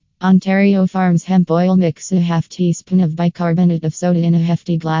Ontario Farms hemp oil. Mix a half teaspoon of bicarbonate of soda in a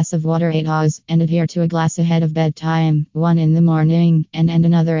hefty glass of water 8 hours and adhere to a glass ahead of bedtime, one in the morning and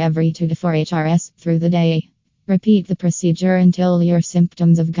another every 2 to 4 HRS through the day. Repeat the procedure until your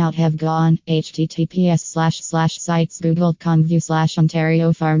symptoms of gout have gone. https://sites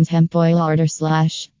google.com/Ontario Farms hemp oil order/